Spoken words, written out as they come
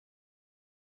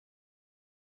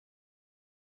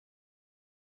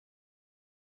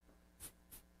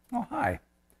Oh, hi.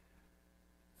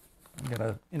 I'm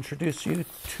going to introduce you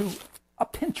to a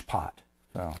pinch pot.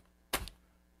 So,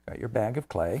 got your bag of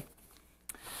clay.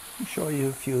 I'll show you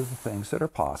a few of the things that are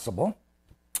possible.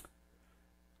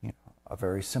 A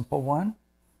very simple one,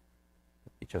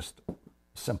 just a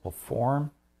simple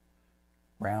form,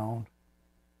 round.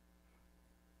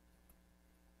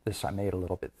 This I made a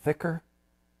little bit thicker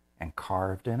and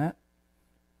carved in it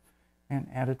and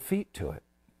added feet to it.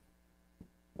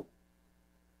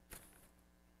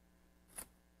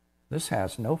 This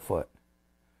has no foot.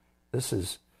 This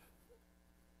is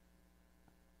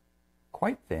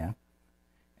quite thin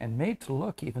and made to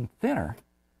look even thinner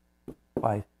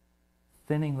by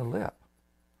thinning the lip,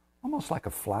 almost like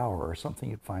a flower or something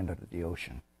you'd find under the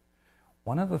ocean.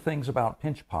 One of the things about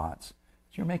pinch pots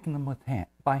is you're making them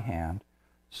by hand,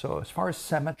 so as far as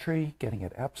symmetry, getting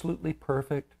it absolutely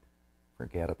perfect,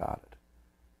 forget about it.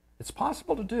 It's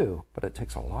possible to do, but it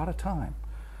takes a lot of time.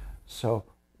 So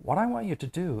what I want you to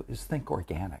do is think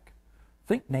organic.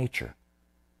 Think nature.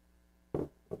 It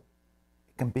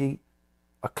can be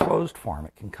a closed form.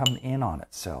 It can come in on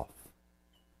itself.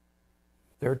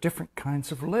 There are different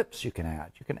kinds of lips you can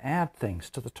add. You can add things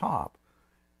to the top.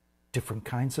 Different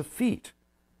kinds of feet.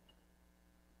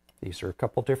 These are a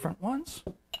couple different ones.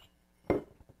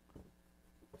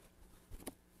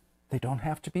 They don't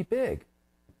have to be big.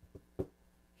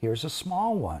 Here's a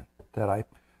small one that I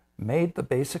made the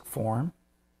basic form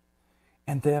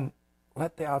and then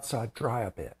let the outside dry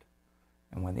a bit.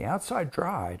 And when the outside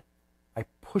dried, I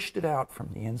pushed it out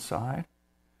from the inside,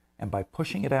 and by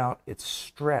pushing it out, it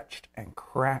stretched and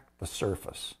cracked the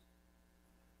surface.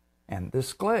 And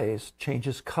this glaze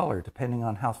changes color depending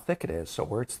on how thick it is. So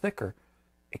where it's thicker,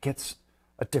 it gets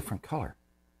a different color.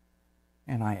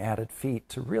 And I added feet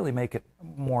to really make it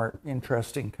more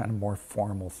interesting, kind of more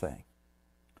formal thing.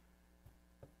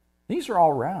 These are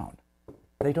all round.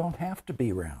 They don't have to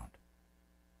be round.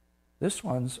 This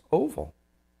one's oval.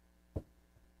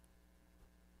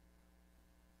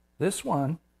 This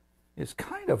one is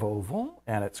kind of oval,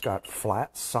 and it's got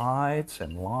flat sides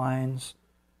and lines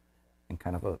and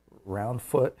kind of a round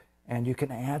foot, and you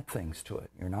can add things to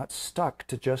it. You're not stuck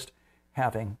to just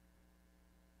having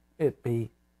it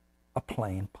be a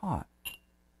plain pot.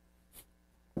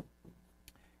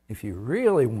 If you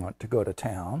really want to go to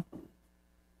town,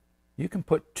 you can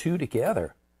put two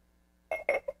together.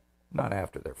 Not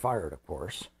after they're fired, of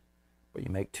course, but you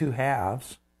make two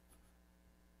halves,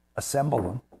 assemble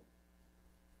them,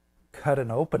 cut an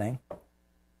opening,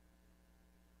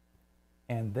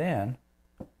 and then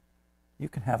you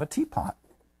can have a teapot.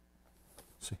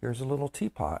 So here's a little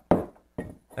teapot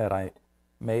that I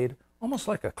made almost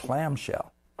like a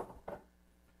clamshell.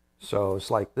 So it's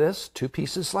like this, two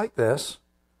pieces like this.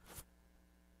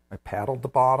 I paddled the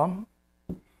bottom.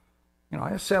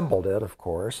 I assembled it, of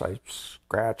course. I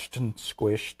scratched and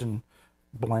squished and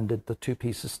blended the two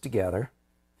pieces together.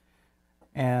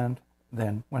 And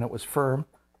then when it was firm,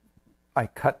 I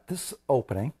cut this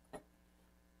opening,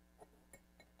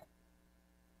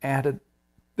 added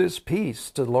this piece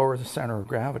to lower the center of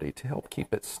gravity to help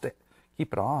keep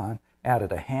it on,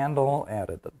 added a handle,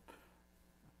 added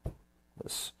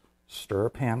this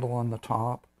stirrup handle on the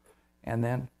top, and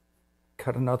then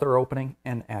cut another opening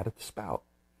and added the spout.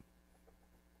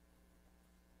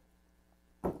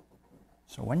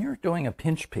 So when you're doing a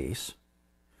pinch piece,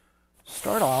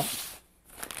 start off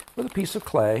with a piece of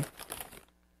clay.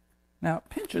 Now,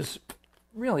 pinch is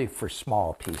really for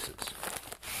small pieces.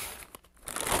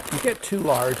 If you get too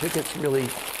large, it gets really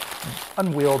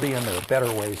unwieldy, and there are better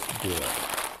ways to do it.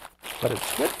 But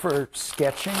it's good for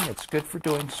sketching. It's good for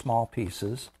doing small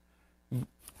pieces.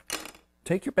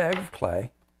 Take your bag of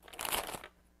clay,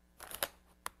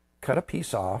 cut a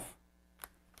piece off.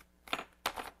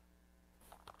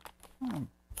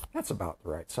 That's about the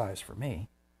right size for me.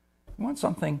 You want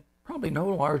something probably no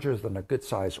larger than a good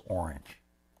size orange.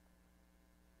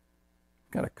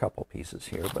 Got a couple pieces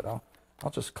here, but I'll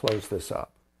just close this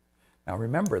up. Now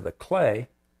remember, the clay,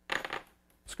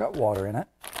 it's got water in it.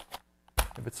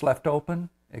 If it's left open,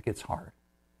 it gets hard.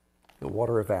 The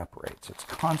water evaporates. It's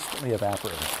constantly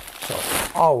evaporating. So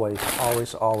always,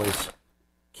 always, always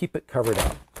keep it covered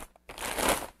up.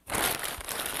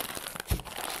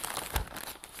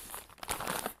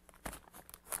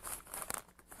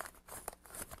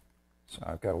 So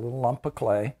I've got a little lump of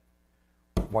clay.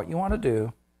 What you want to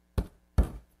do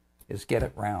is get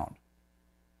it round.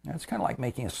 Now it's kind of like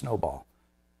making a snowball.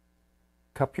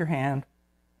 Cup your hand,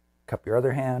 cup your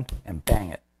other hand, and bang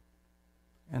it.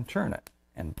 And turn it,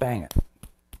 and bang it.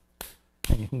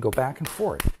 And you can go back and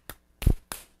forth.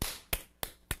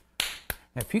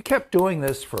 And if you kept doing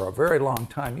this for a very long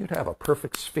time, you'd have a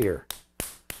perfect sphere.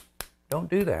 don't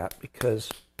do that,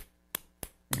 because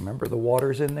remember the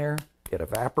water's in there, it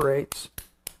evaporates,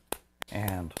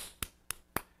 and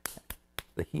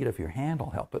the heat of your hand will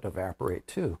help it evaporate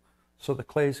too. So the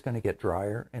clay is going to get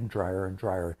drier and drier and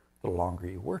drier the longer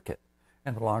you work it,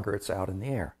 and the longer it's out in the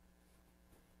air.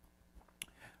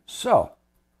 So,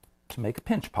 to make a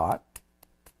pinch pot,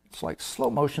 it's like slow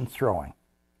motion throwing.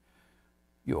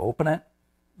 You open it,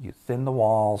 you thin the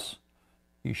walls,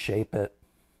 you shape it,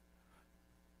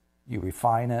 you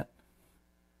refine it,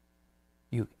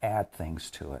 you add things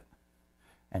to it,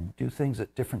 and do things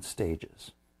at different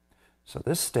stages. So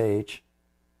this stage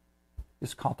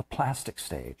is called the plastic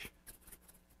stage.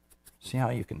 See how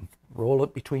you can roll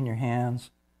it between your hands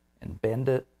and bend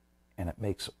it, and it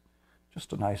makes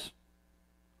just a nice,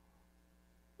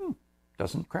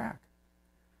 doesn't crack.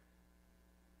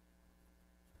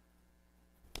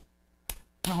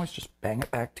 You always just bang it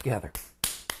back together.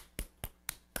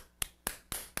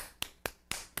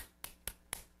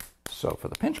 So for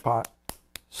the pinch pot,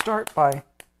 start by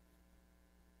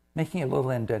making a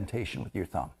little indentation with your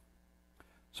thumb.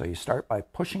 So you start by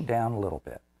pushing down a little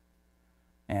bit,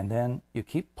 and then you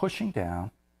keep pushing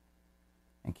down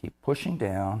and keep pushing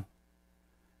down,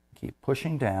 keep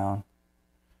pushing down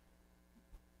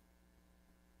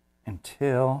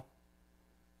until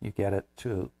you get it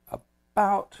to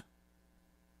about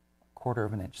 1/4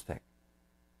 of an inch thick.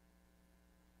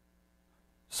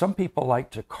 Some people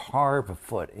like to carve a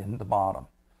foot in the bottom,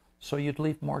 so you'd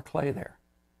leave more clay there.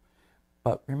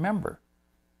 But remember,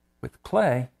 with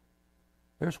clay,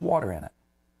 there's water in it.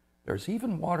 There's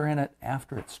even water in it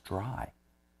after it's dry.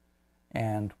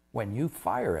 And when you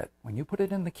fire it, when you put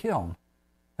it in the kiln,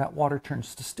 that water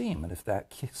turns to steam. And if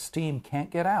that steam can't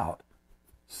get out,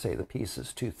 say the piece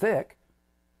is too thick,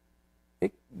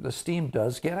 the steam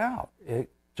does get out.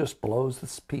 It just blows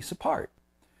this piece apart.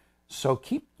 So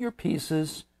keep your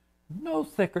pieces no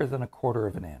thicker than 1/4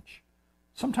 of an inch.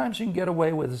 Sometimes you can get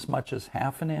away with as much as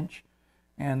 1/2 an inch,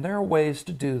 and there are ways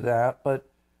to do that, but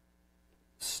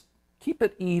keep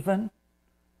it even.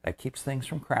 That keeps things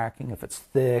from cracking. If it's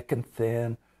thick and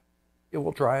thin, it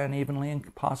will dry unevenly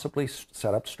and possibly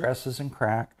set up stresses and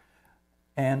crack.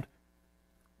 And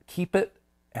keep it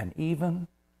an even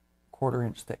 1/4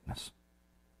 inch thickness.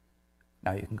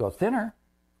 Now you can go thinner,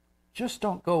 just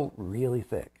don't go really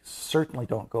thick. Certainly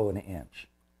don't go an inch.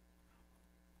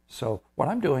 So what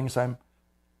I'm doing is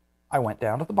I went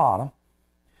down to the bottom,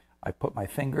 I put my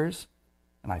fingers,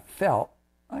 and I felt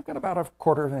I've got about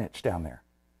 1/4 of an inch down there.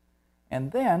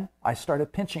 And then I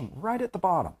started pinching right at the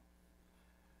bottom.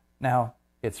 Now,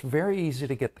 it's very easy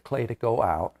to get the clay to go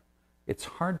out. It's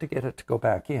hard to get it to go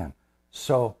back in.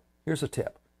 So here's a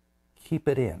tip. Keep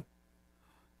it in.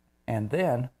 And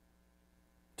then,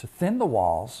 to thin the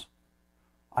walls,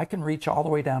 I can reach all the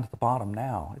way down to the bottom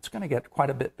now. It's going to get quite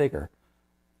a bit bigger.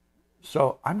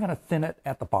 So I'm going to thin it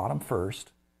at the bottom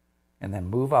first, and then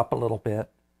move up a little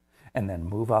bit, and then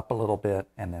move up a little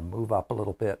bit, and then move up a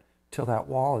little bit, till that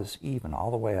wall is even all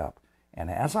the way up.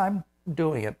 And as I'm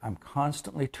doing it, I'm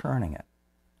constantly turning it.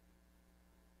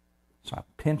 So I'm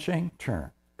pinching,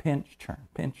 turn, pinch, turn,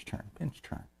 pinch, turn, pinch,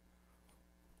 turn.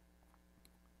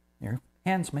 Your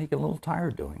hands may get a little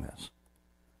tired doing this,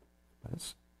 but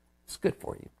it's good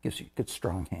for you. It gives you good,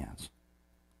 strong hands.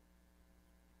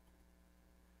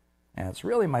 And it's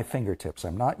really my fingertips.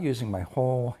 I'm not using my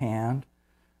whole hand.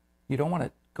 You don't want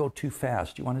to go too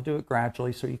fast. You want to do it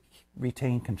gradually so you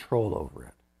retain control over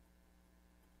it.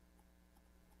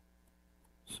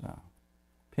 So,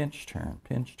 pinch, turn,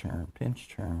 pinch, turn, pinch,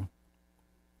 turn,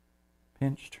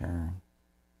 pinch, turn.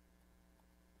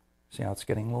 See how it's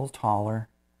getting a little taller?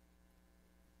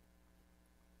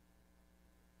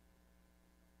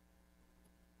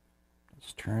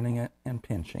 Just turning it and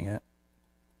pinching it.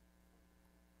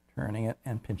 Turning it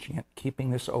and pinching it,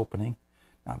 keeping this opening.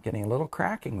 Now I'm getting a little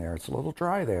cracking there. It's a little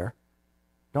dry there.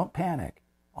 Don't panic.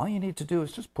 All you need to do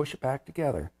is just push it back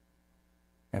together.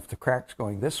 If the crack's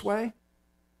going this way,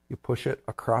 you push it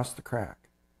across the crack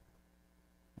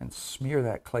and smear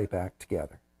that clay back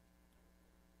together.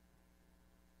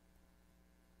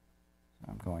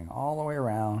 I'm going all the way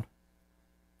around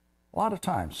a lot of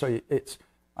times. So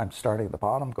I'm starting at the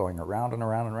bottom, going around and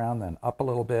around and around, then up a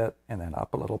little bit, and then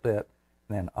up a little bit,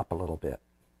 and then up a little bit.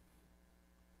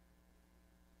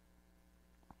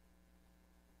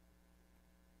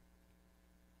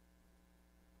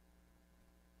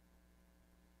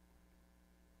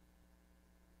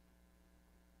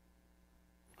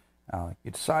 You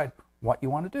decide what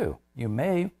you want to do. You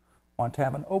may want to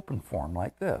have an open form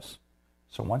like this.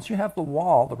 So once you have the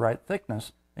wall the right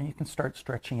thickness, then you can start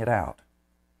stretching it out.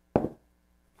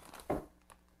 You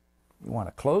want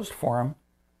a closed form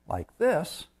like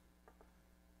this,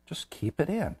 just keep it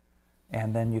in.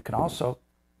 And then you can also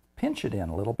pinch it in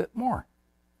a little bit more.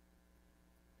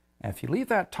 And if you leave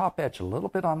that top edge a little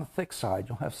bit on the thick side,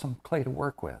 you'll have some clay to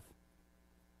work with.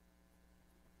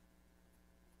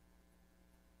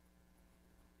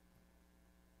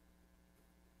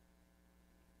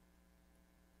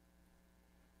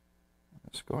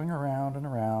 Just going around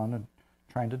and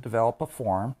trying to develop a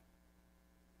form.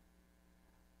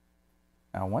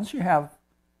 Now, once you have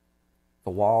the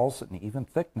walls an even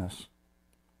thickness,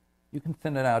 you can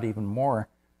thin it out even more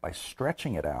by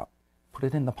stretching it out. Put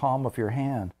it in the palm of your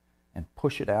hand and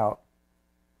push it out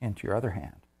into your other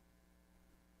hand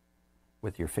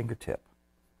with your fingertip.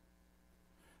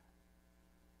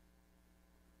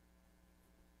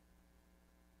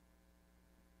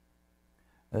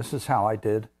 This is how I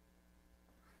did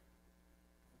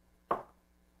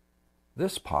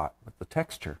this pot with the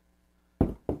texture.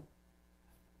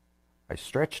 I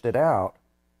stretched it out,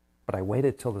 but I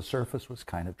waited till the surface was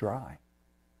kind of dry.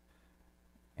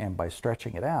 And by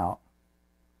stretching it out,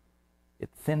 it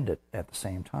thinned it at the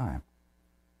same time.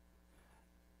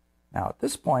 Now at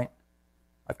this point,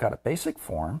 I've got a basic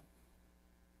form.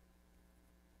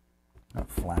 I'm going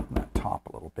to flatten that top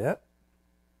a little bit.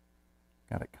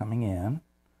 Got it coming in,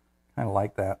 kind of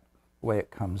like that, the way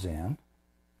it comes in.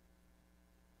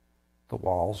 The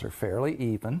walls are fairly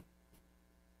even.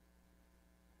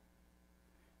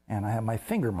 And I have my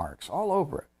finger marks all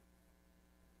over it.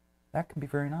 That can be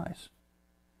very nice.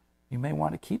 You may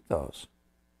want to keep those.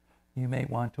 You may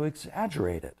want to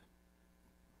exaggerate it.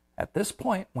 At this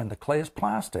point, when the clay is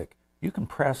plastic, you can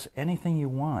press anything you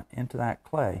want into that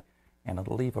clay and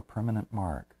it'll leave a permanent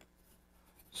mark.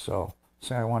 So,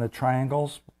 say I wanted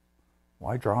triangles,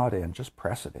 why draw it in? Just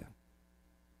press it in.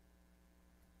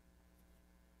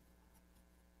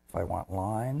 If I want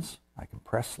lines, I can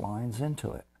press lines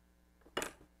into it.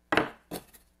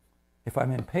 If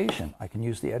I'm impatient, I can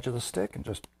use the edge of the stick and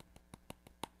just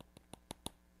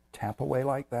tap away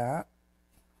like that,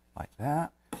 like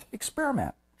that.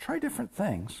 Experiment. Try different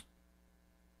things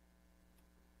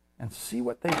and see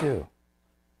what they do.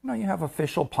 You know, you have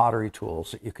official pottery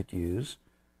tools that you could use.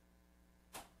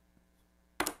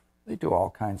 They do all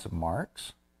kinds of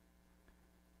marks.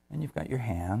 And you've got your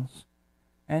hands.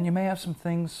 And you may have some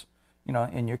things, you know,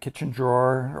 in your kitchen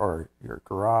drawer or your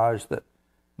garage that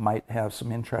might have some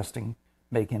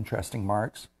make interesting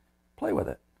marks. Play with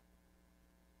it.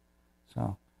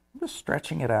 So I'm just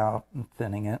stretching it out and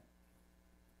thinning it.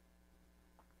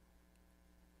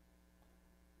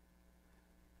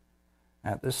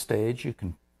 At this stage, you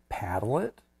can paddle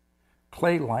it.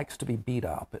 Clay likes to be beat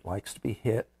up. It likes to be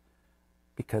hit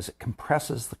because it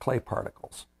compresses the clay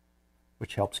particles,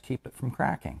 which helps keep it from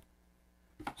cracking.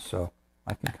 So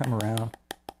I can come around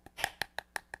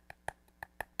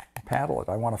and paddle it.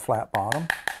 I want a flat bottom.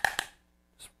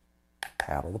 Just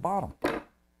paddle the bottom.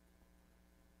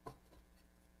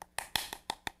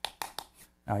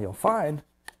 Now you'll find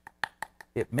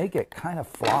it may get kind of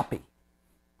floppy.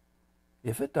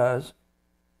 If it does,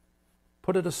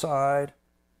 put it aside,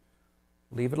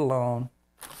 leave it alone,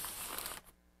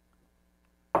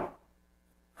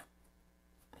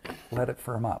 let it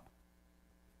firm up.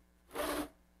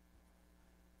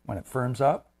 When it firms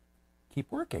up,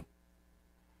 keep working.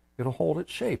 It'll hold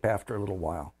its shape after a little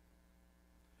while.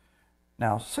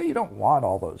 Now, say you don't want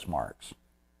all those marks.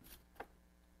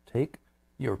 Take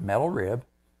your metal rib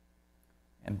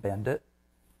and bend it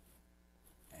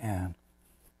and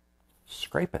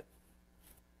scrape it.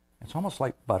 It's almost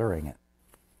like buttering it.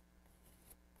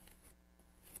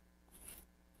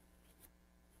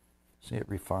 See, it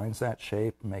refines that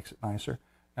shape and makes it nicer.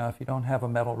 Now, if you don't have a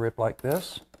metal rib like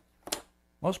this,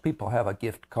 most people have a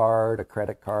gift card, a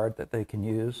credit card that they can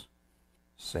use.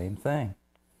 Same thing.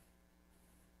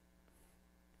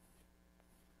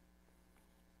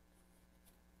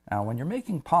 Now, when you're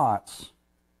making pots,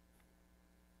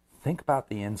 think about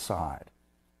the inside.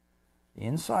 The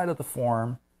inside of the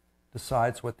form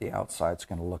decides what the outside's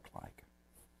going to look like.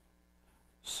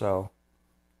 So,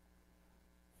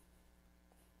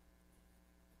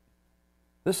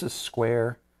 this is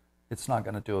square. It's not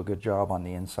going to do a good job on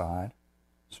the inside.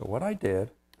 So what I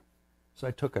did is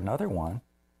I took another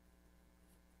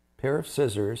pair of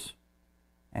scissors,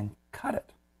 and cut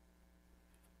it.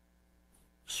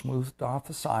 Smoothed off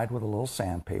the side with a little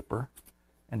sandpaper.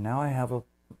 And now I have a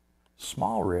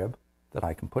small rib that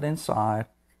I can put inside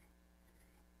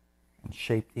and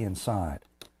shape the inside.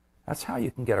 That's how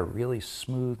you can get a really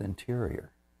smooth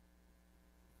interior.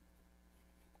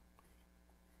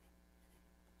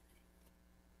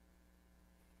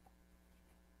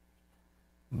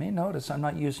 You may notice I'm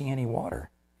not using any water.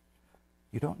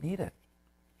 You don't need it.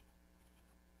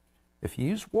 If you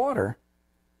use water,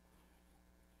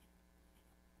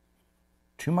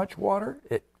 too much water,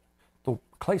 the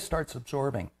clay starts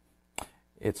absorbing.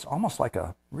 It's almost like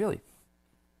a really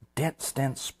dense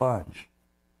sponge.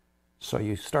 So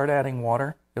you start adding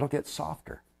water, it'll get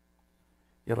softer.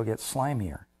 It'll get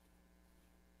slimier.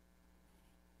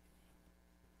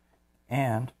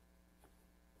 And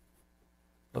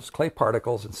those clay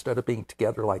particles, instead of being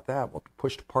together like that, will be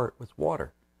pushed apart with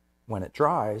water. When it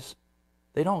dries,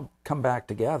 they don't come back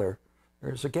together.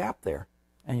 There's a gap there,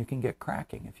 and you can get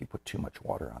cracking if you put too much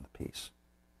water on the piece.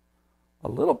 A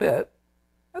little bit,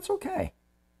 that's okay.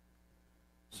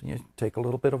 So you take a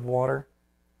little bit of water,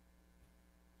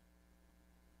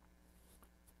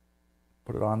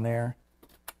 put it on there,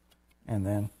 and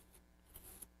then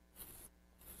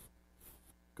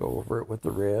go over it with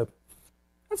the rib.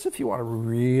 That's if you want a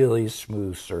really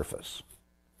smooth surface.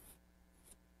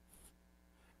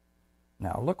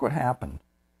 Now look what happened.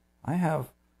 I have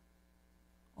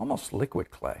almost liquid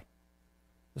clay.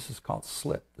 This is called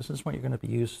slip. This is what you're going to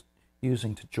be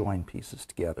using to join pieces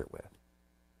together with.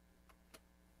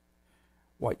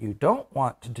 What you don't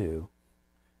want to do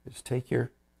is take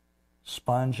your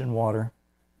sponge and water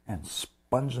and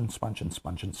sponge and sponge and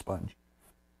sponge and sponge.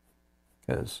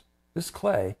 Because this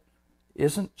clay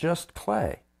isn't just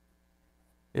clay.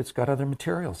 It's got other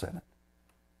materials in it.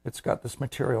 It's got this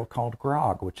material called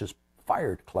grog, which is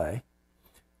fired clay.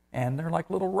 And they're like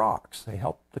little rocks. They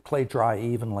help the clay dry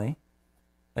evenly.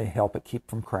 They help it keep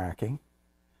from cracking.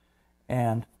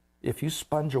 And if you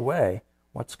sponge away,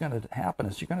 what's going to happen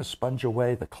is you're going to sponge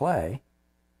away the clay.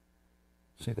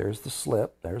 See, there's the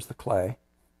slip, there's the clay.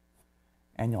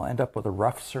 And you'll end up with a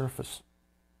rough surface.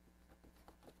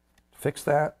 To fix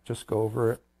that, just go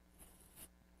over it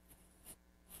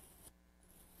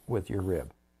with your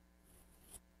rib.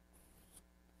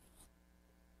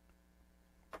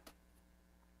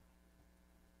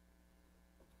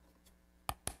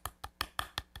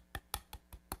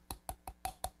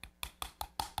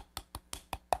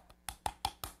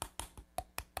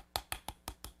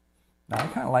 Now, I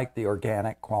kind of like the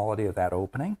organic quality of that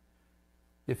opening.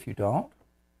 If you don't,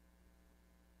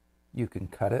 you can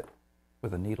cut it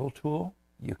with a needle tool.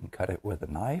 You can cut it with a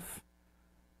knife.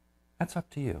 That's up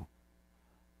to you.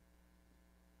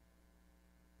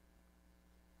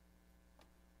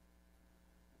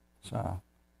 So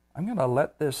I'm going to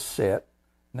let this sit,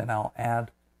 and then I'll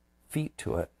add feet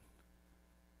to it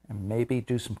and maybe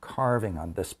do some carving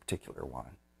on this particular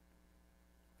one.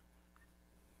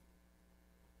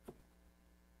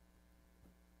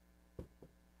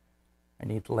 I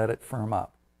need to let it firm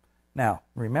up. Now,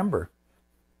 remember,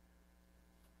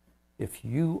 if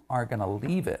you are going to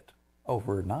leave it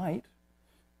overnight,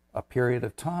 a period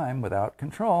of time without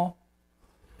control,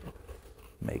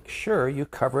 make sure you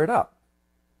cover it up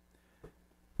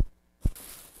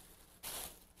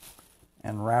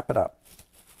and wrap it up.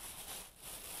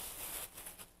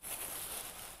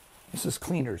 This is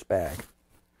cleaner's bag.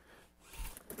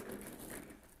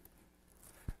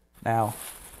 Now,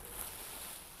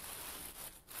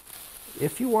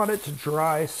 if you want it to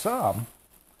dry some,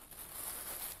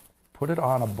 put it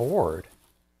on a board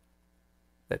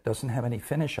that doesn't have any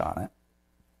finish on it,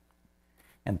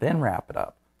 and then wrap it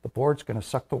up. The board's going to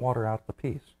suck the water out of the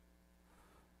piece,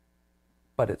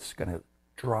 but it's going to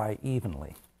dry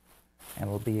evenly, and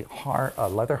it'll be hard,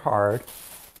 leather hard,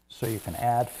 so you can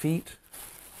add feet,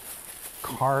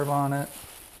 carve on it.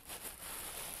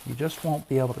 You just won't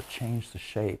be able to change the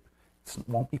shape. It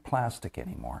won't be plastic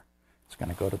anymore. It's going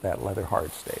to go to that leather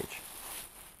hard stage.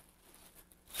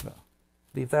 So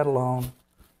leave that alone,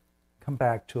 come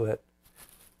back to it,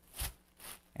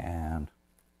 and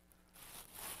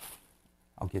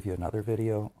I'll give you another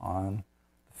video on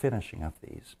the finishing of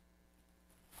these.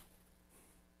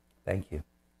 Thank you.